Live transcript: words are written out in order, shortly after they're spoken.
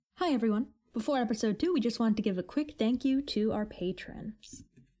Hi everyone. Before episode 2, we just wanted to give a quick thank you to our patrons.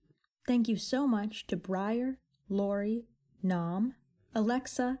 Thank you so much to Briar, Lori, Nom,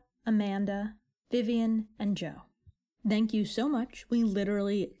 Alexa, Amanda, Vivian, and Joe. Thank you so much. We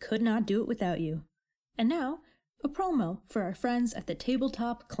literally could not do it without you. And now, a promo for our friends at the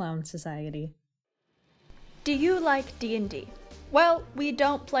Tabletop Clown Society. Do you like D&D? Well, we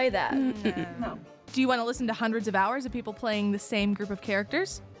don't play that. No. Do you want to listen to hundreds of hours of people playing the same group of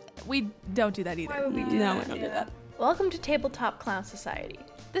characters? We don't do that either. Why would we do No, that? we don't do that. Welcome to Tabletop Clown Society.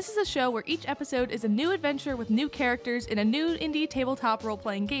 This is a show where each episode is a new adventure with new characters in a new indie tabletop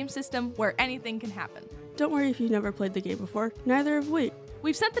role-playing game system where anything can happen. Don't worry if you've never played the game before. Neither have we.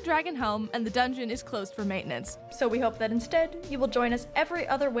 We've sent the dragon home, and the dungeon is closed for maintenance. So we hope that instead, you will join us every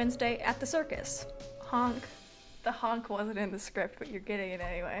other Wednesday at the circus. Honk. The honk wasn't in the script, but you're getting it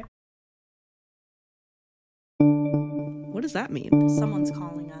anyway. What does that mean? Someone's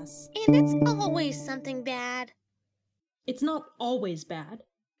calling us. And it's always something bad. It's not always bad.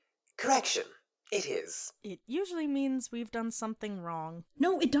 Correction. It is. It usually means we've done something wrong.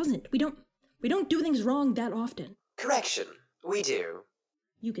 No, it doesn't. We don't do things wrong that often. Correction. We do.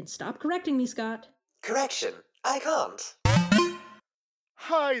 You can stop correcting me, Scott. Correction. I can't.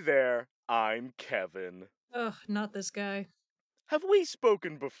 Hi there, I'm Kevin. Ugh, not this guy. Have we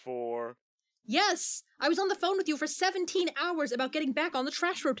spoken before? Yes! I was on the phone with you for 17 hours about getting back on the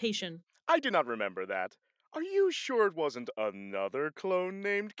trash rotation. I do not remember that. Are you sure it wasn't another clone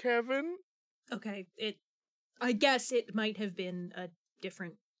named Kevin? Okay, I guess it might have been a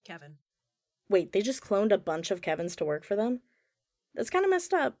different Kevin. Wait, they just cloned a bunch of Kevins to work for them? That's kind of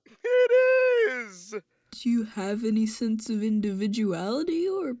messed up. It is! Do you have any sense of individuality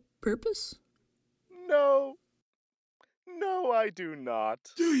or purpose? No. No, I do not.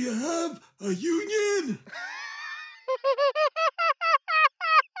 Do you have a union?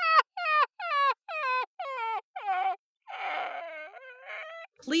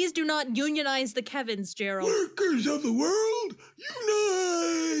 Please do not unionize the Kevins, Gerald. Workers of the world,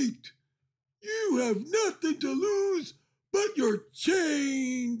 unite! You have nothing to lose but your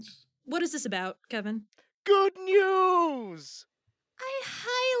chains. What is this about, Kevin? Good news! I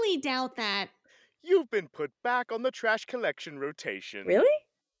highly doubt that. You've been put back on the trash collection rotation. Really?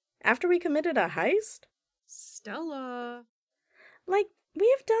 After we committed a heist? Stella. Like, we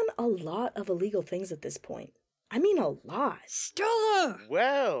have done a lot of illegal things at this point. I mean a lot. Stella!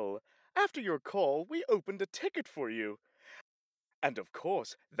 Well, after your call, we opened a ticket for you. And of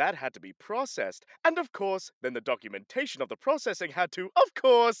course, that had to be processed. And of course, then the documentation of the processing had to, of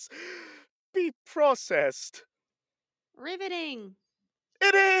course, be processed. Riveting.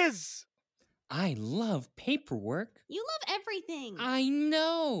 It is! I love paperwork. You love everything. I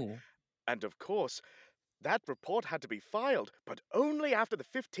know. And of course, that report had to be filed, but only after the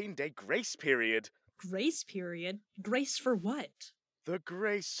 15-day grace period. Grace period? Grace for what? The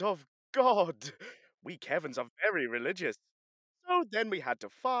grace of God. We Kevins are very religious. So then we had to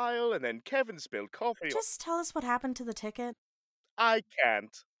file, and then Kevin spilled coffee. Just tell us what happened to the ticket. I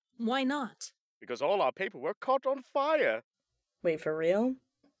can't. Why not? Because all our paperwork caught on fire. Wait, for real?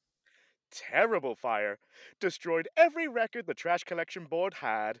 Terrible fire. Destroyed every record the trash collection board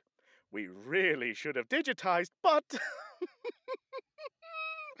had. We really should have digitized, but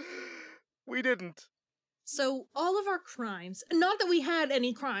we didn't. So all of our crimes, not that we had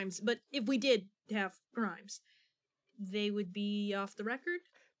any crimes, but if we did have crimes, they would be off the record?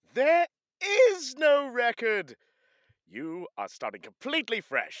 There is no record. You are starting completely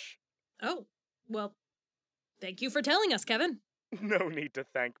fresh. Oh, well, thank you for telling us, Kevin. No need to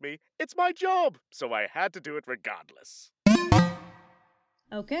thank me. It's my job, so I had to do it regardless.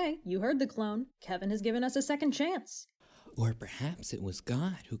 Okay, you heard the clone. Kevin has given us a second chance. Or perhaps it was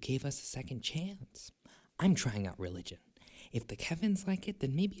God who gave us a second chance. I'm trying out religion. If the Kevins like it,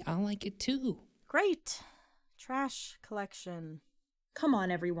 then maybe I'll like it too. Great. Trash collection. Come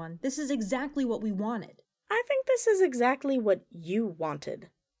on, everyone. This is exactly what we wanted. I think this is exactly what you wanted.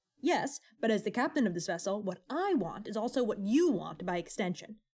 Yes, but as the captain of this vessel, what I want is also what you want by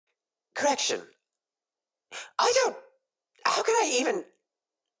extension. Correction. How can I even...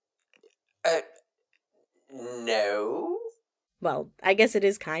 No? Well, I guess it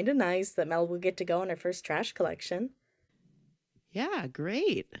is kind of nice that Mel will get to go on her first trash collection. Yeah,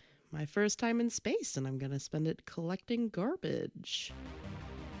 great. My first time in space, and I'm gonna spend it collecting garbage.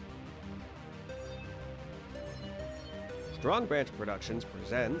 Strong Branch Productions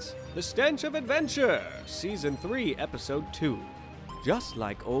presents The Stench of Adventure, Season 3, Episode 2. Just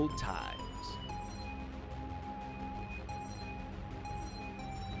like old times.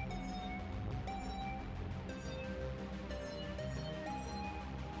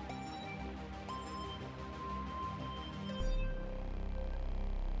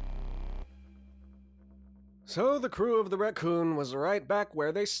 So the crew of the Raccoon was right back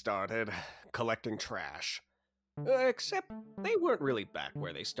where they started, collecting trash. Except they weren't really back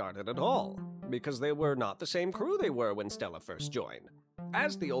where they started at all, because they were not the same crew they were when Stella first joined.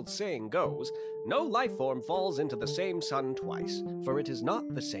 As the old saying goes, no life form falls into the same sun twice, for it is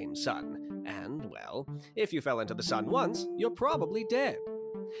not the same sun. And, well, if you fell into the sun once, you're probably dead.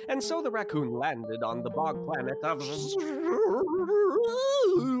 And so the Raccoon landed on the bog planet of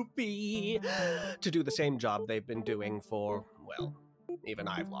Zoopy to do the same job they've been doing for, well, even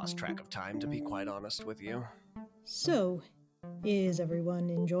I've lost track of time, to be quite honest with you. So, is everyone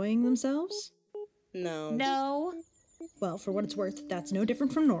enjoying themselves? No. No. Well, for what it's worth, that's no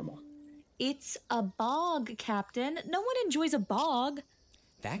different from normal. It's a bog, Captain. No one enjoys a bog.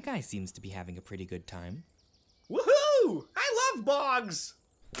 That guy seems to be having a pretty good time. Woohoo! I love bogs!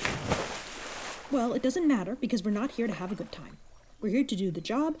 Well, it doesn't matter because we're not here to have a good time. We're here to do the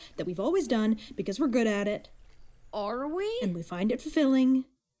job that we've always done because we're good at it. Are we? And we find it fulfilling.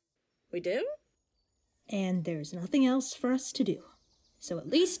 We do? And there's nothing else for us to do. So at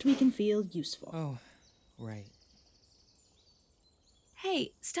least we can feel useful. Oh, right.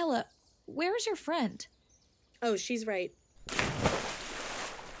 Hey, Stella, where's your friend? Oh, she's right.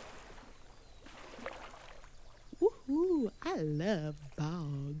 Woohoo! I love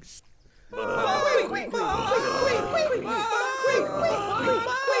bogs.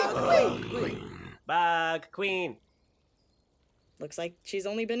 Bog Queen. Looks like she's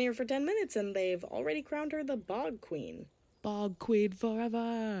only been here for 10 minutes and they've already crowned her the Bog Queen. Bog Queen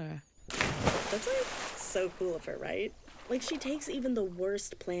forever. That's like so cool of her, right? Like she takes even the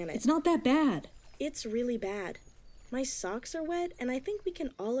worst planet. It's not that bad. It's really bad. My socks are wet, and I think we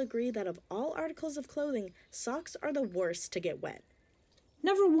can all agree that of all articles of clothing, socks are the worst to get wet.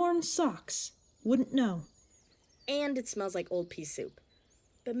 Never worn socks. Wouldn't know. And it smells like old pea soup.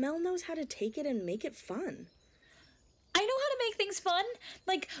 But Mel knows how to take it and make it fun. I know how to make things fun.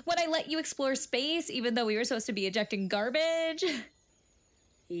 Like when I let you explore space, even though we were supposed to be ejecting garbage.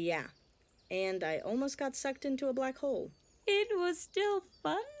 Yeah. And I almost got sucked into a black hole. It was still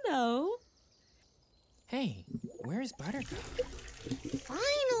fun, though. Hey, where's Buttercup?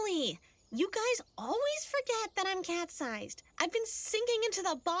 Finally! You guys always forget that I'm cat-sized. I've been sinking into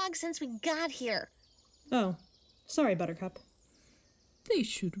the bog since we got here. Oh, sorry, Buttercup. They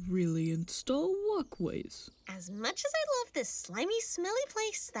should really install walkways. As much as I love this slimy, smelly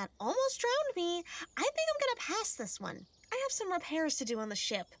place that almost drowned me, I think I'm gonna pass this one. I have some repairs to do on the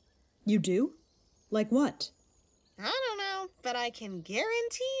ship. You do? Like what? I don't know, but I can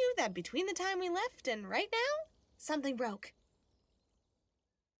guarantee you that between the time we left and right now, something broke.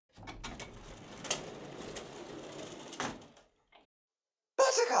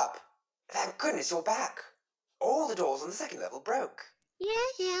 Buttercup! Thank goodness you're back. All the doors on the second level broke.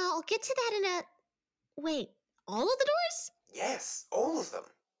 Yeah, I'll get to that in a... Wait, all of the doors? Yes, all of them.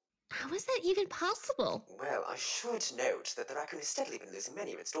 How is that even possible? Well, I should note that the Raccoon has steadily been losing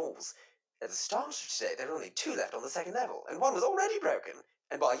many of its doors. At the start of today, there were only 2 left on the second level, and one was already broken.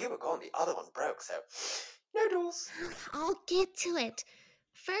 And while you were gone, the other one broke, so no doors. I'll get to it.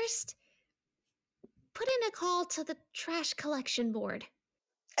 First, put in a call to the trash collection board.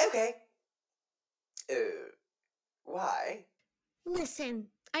 Okay. Why? Listen,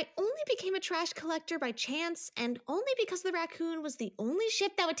 I only became a trash collector by chance, and only because the Raccoon was the only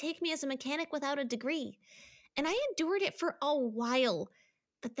ship that would take me as a mechanic without a degree. And I endured it for a while.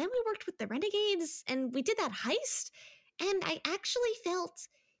 But then we worked with the Renegades, and we did that heist, and I actually felt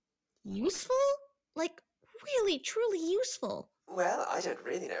useful? Like, really, truly useful. Well, I don't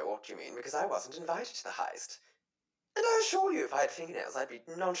really know what you mean, because I wasn't invited to the heist. And I assure you, if I had fingernails, I'd be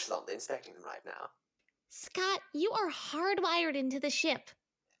nonchalantly inspecting them right now. Scott, you are hardwired into the ship.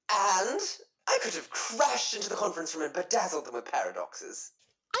 And I could have crashed into the conference room and bedazzled them with paradoxes.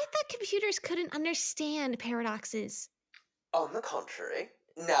 I thought computers couldn't understand paradoxes. On the contrary,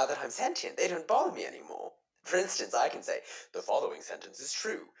 now that I'm sentient, they don't bother me anymore. For instance, I can say, the following sentence is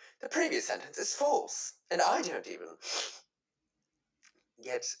true, the previous sentence is false, and I don't even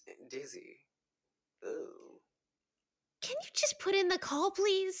get dizzy. Ooh. Can you just put in the call,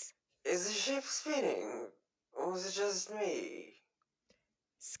 please? Is the ship spinning, or is it just me?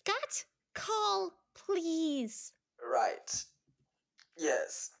 Scott, call, please. Right.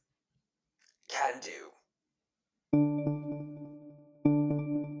 Yes. Can do.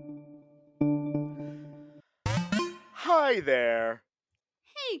 Hi there.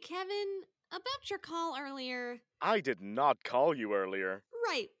 Hey, Kevin. About your call earlier. I did not call you earlier.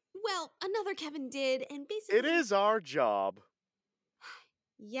 Right. Well, another Kevin did, and basically... It is our job.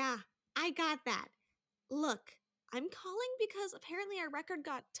 Yeah, I got that. Look, I'm calling because apparently our record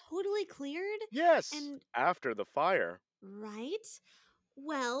got totally cleared. Yes, And after the fire. right?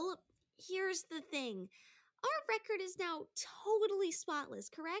 Well, here's the thing. Our record is now totally spotless,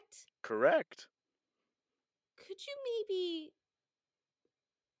 correct? Correct. Could you maybe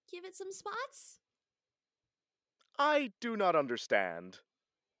give it some spots? I do not understand.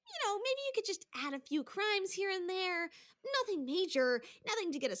 Maybe you could just add a few crimes here and there. Nothing major,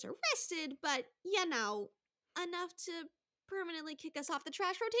 nothing to get us arrested, but, enough to permanently kick us off the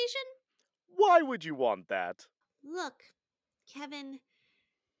trash rotation? Why would you want that? Look, Kevin,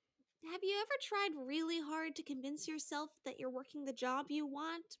 have you ever tried really hard to convince yourself that you're working the job you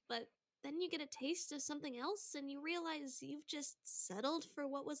want, but then you get a taste of something else and you realize you've just settled for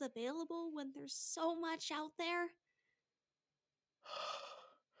what was available when there's so much out there?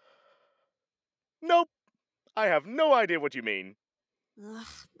 Nope. I have no idea what you mean. Ugh,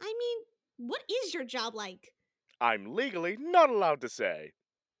 what is your job like? I'm legally not allowed to say.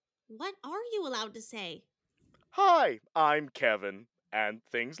 What are you allowed to say? Hi, I'm Kevin, and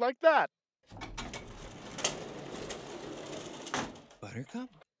things like that. Buttercup?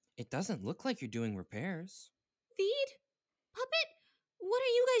 It doesn't look like you're doing repairs. Feed? Puppet? What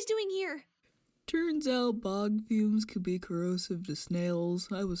are you guys doing here? Turns out bog fumes could be corrosive to snails.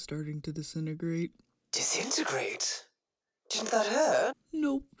 I was starting to disintegrate. Disintegrate? Didn't that hurt?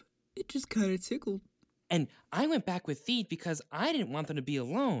 Nope. It just kinda tickled. And I went back with Feed because I didn't want them to be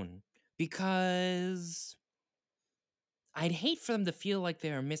alone. Because I'd hate for them to feel like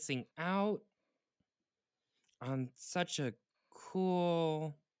they are missing out on such a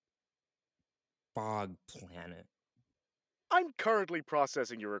cool bog planet. I'm currently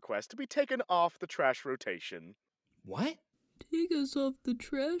processing your request to be taken off the trash rotation. What? Take us off the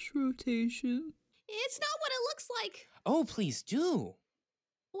trash rotation. It's not what it looks like. Oh, please do.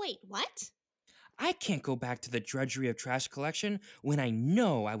 Wait, what? I can't go back to the drudgery of trash collection when I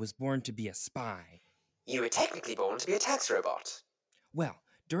know I was born to be a spy. You were technically born to be a tax robot. Well,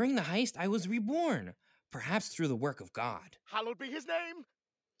 during the heist, I was reborn, perhaps through the work of God. Hallowed be his name!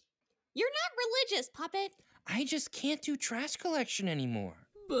 You're not religious, Puppet. I just can't do trash collection anymore.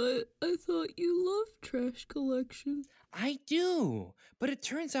 But I thought you loved trash collection. I do, but it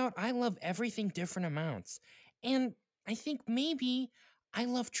turns out I love everything different amounts. And I think maybe I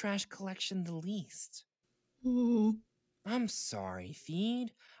love trash collection the least. Oh. I'm sorry,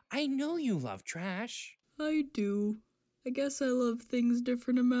 Feed. I know you love trash. I do. I guess I love things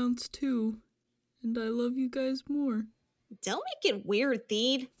different amounts too. And I love you guys more. Don't make it weird,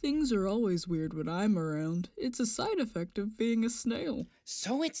 Feed. Things are always weird when I'm around. It's a side effect of being a snail.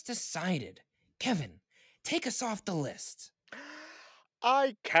 So it's decided. Kevin, take us off the list.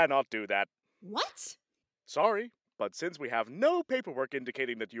 I cannot do that. What? Sorry, but since we have no paperwork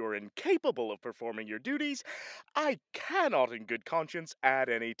indicating that you are incapable of performing your duties, I cannot in good conscience add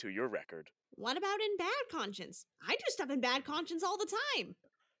any to your record. What about in bad conscience? I do stuff in bad conscience all the time.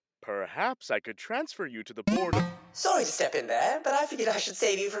 Perhaps I could transfer you to the board of... Sorry to step in there, but I figured I should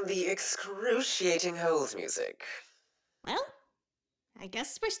save you from the excruciating holes music. Well, I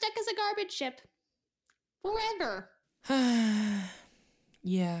guess we're stuck as a garbage ship. Forever.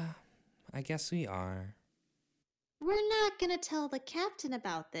 Yeah, I guess we are. We're not gonna tell the captain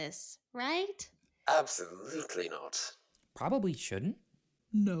about this, right? Absolutely not. Probably shouldn't.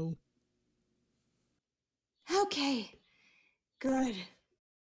 No. Okay. Good.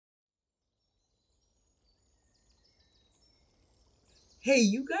 Hey,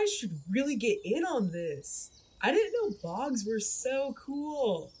 you guys should really get in on this. I didn't know bogs were so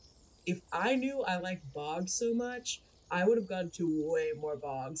cool. If I knew I liked bogs so much, I would have gone to way more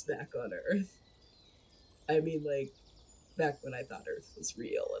bogs back on Earth. I mean, back when I thought Earth was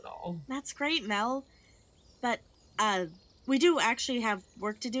real and all. That's great, Mel. But, we do actually have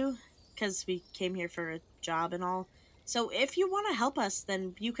work to do, because we came here for a job and all. So if you want to help us,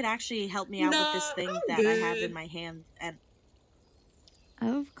 then you could actually help me out with this thing I'm that I have good. in my hand. And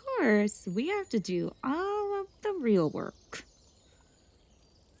Of course, we have to do all of the real work.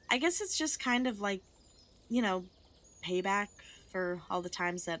 I guess it's just kind of like, payback for all the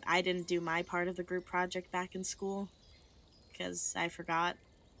times that I didn't do my part of the group project back in school. Because I forgot,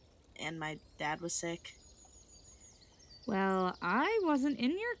 and my dad was sick. Well, I wasn't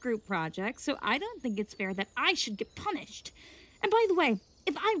in your group project, so I don't think it's fair that I should get punished. And by the way,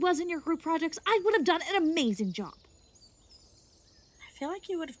 if I was in your group projects, I would have done an amazing job. I feel like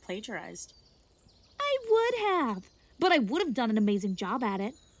you would have plagiarized. I would have, but I would have done an amazing job at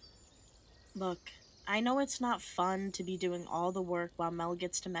it. Look, I know it's not fun to be doing all the work while Mel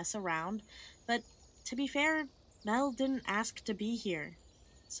gets to mess around, but to be fair, Mel didn't ask to be here.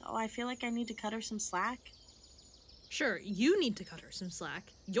 So I feel like I need to cut her some slack. Sure, you need to cut her some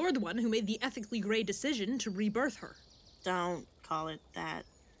slack. You're the one who made the ethically gray decision to rebirth her. Don't call it that.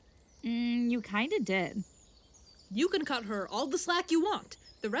 You kinda did. You can cut her all the slack you want.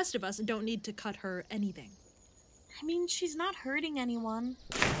 The rest of us don't need to cut her anything. I mean, she's not hurting anyone.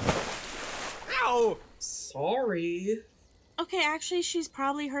 Ow! Sorry. Okay, actually, she's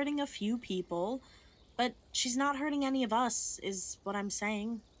probably hurting a few people, but she's not hurting any of us, is what I'm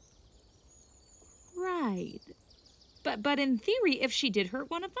saying. Right. But in theory, if she did hurt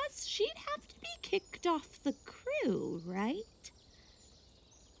one of us, she'd have to be kicked off the crew, right?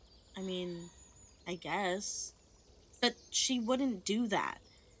 I mean, I guess. But she wouldn't do that.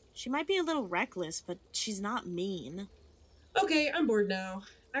 She might be a little reckless, but she's not mean. Okay, I'm bored now.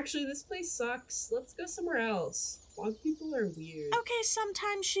 Actually, this place sucks. Let's go somewhere else. Bog people are weird. Okay,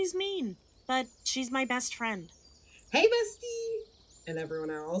 sometimes she's mean, but she's my best friend. Hey, bestie! And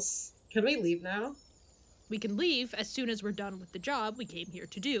everyone else. Can we leave now? We can leave as soon as we're done with the job we came here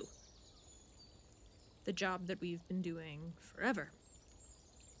to do. The job that we've been doing forever.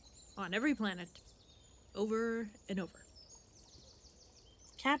 On every planet. Over and over.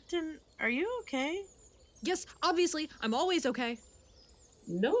 Captain, are you okay? Yes, obviously, I'm always okay.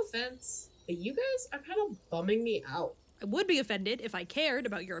 No offense, but you guys are kind of bumming me out. I would be offended if I cared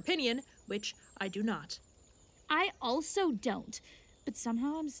about your opinion, which I do not. I also don't, but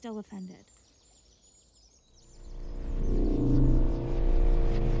somehow I'm still offended.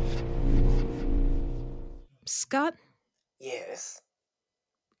 Scott? Yes?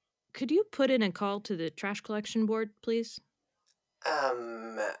 Could you put in a call to the trash collection board, please?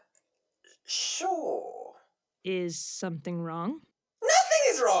 Sure. Is something wrong? Nothing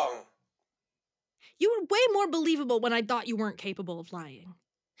is wrong! You were way more believable when I thought you weren't capable of lying.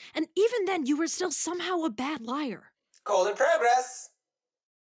 And even then, you were still somehow a bad liar. Call in progress!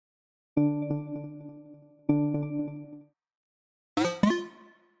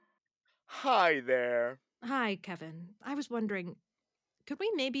 Hi there. Hi, Kevin. I was wondering, could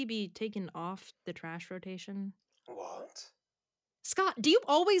we maybe be taken off the trash rotation? What? Scott, do you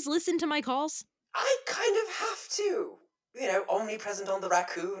always listen to my calls? I kind of have to. You know, omnipresent on the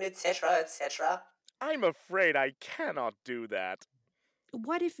raccoon, etc., etc. I'm afraid I cannot do that.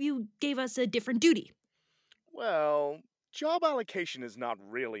 What if you gave us a different duty? Well, job allocation is not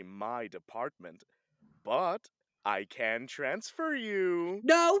really my department, but I can transfer you.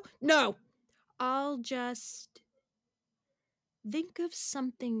 No. I'll just think of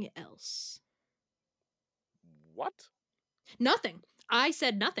something else. What? Nothing. I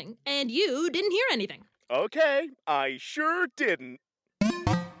said nothing, and you didn't hear anything. Okay, I sure didn't.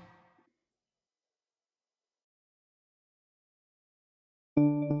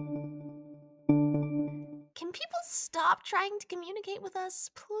 Can people stop trying to communicate with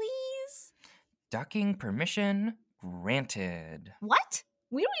us, please? Ducking permission granted. What?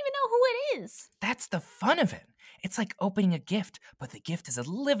 We don't even know who it is. That's the fun of it. It's like opening a gift, but the gift is a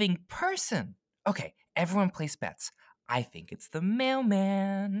living person. Okay, everyone place bets. I think it's the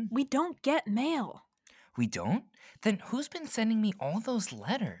mailman. We don't get mail. We don't? Then who's been sending me all those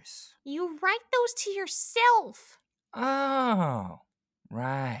letters? You write those to yourself. Oh,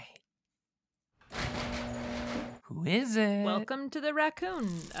 right. Who is it? Welcome to the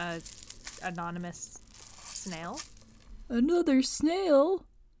raccoon, anonymous snail. Another snail?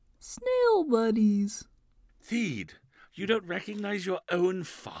 Snail buddies. Theed, you don't recognize your own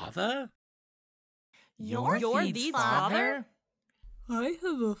father? You're Theed's father? I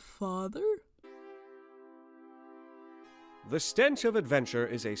have a father? The Stench of Adventure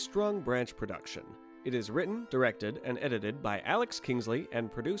is a Strong Branch production. It is written, directed, and edited by Alex Kingsley and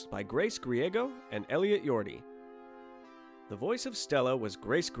produced by Grace Griego and Elliot Yordi. The voice of Stella was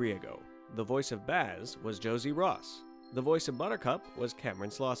Grace Griego. The voice of Baz was Josie Ross. The voice of Buttercup was Cameron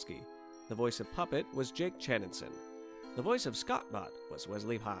Slosky. The voice of Puppet was Jake Channinson. The voice of Scottbot was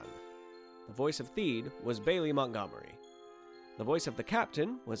Wesley Hahn. The voice of Theed was Bailey Montgomery. The voice of the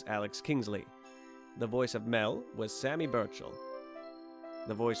Captain was Alex Kingsley. The voice of Mel was Sammy Burchell.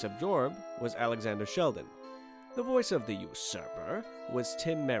 The voice of Jorb was Alexander Sheldon. The voice of the Usurper was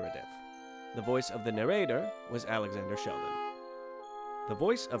Tim Meredith. The voice of the narrator was Alexander Sheldon. The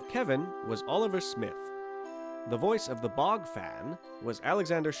voice of Kevin was Oliver Smith. The voice of the Bog Fan was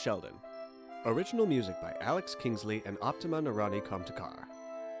Alexander Sheldon. Original music by Alex Kingsley and Optima Narani Kamtakar.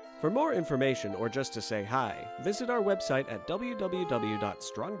 For more information or just to say hi, visit our website at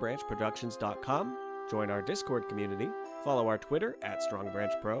www.strongbranchproductions.com, join our Discord community, follow our Twitter at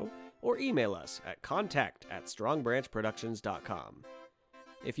StrongBranchPro, or email us at contact@strongbranchproductions.com.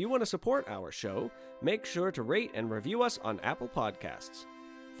 If you want to support our show, make sure to rate and review us on Apple Podcasts.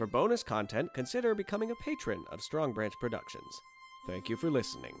 For bonus content, consider becoming a patron of Strong Branch Productions. Thank you for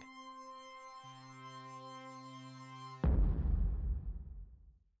listening.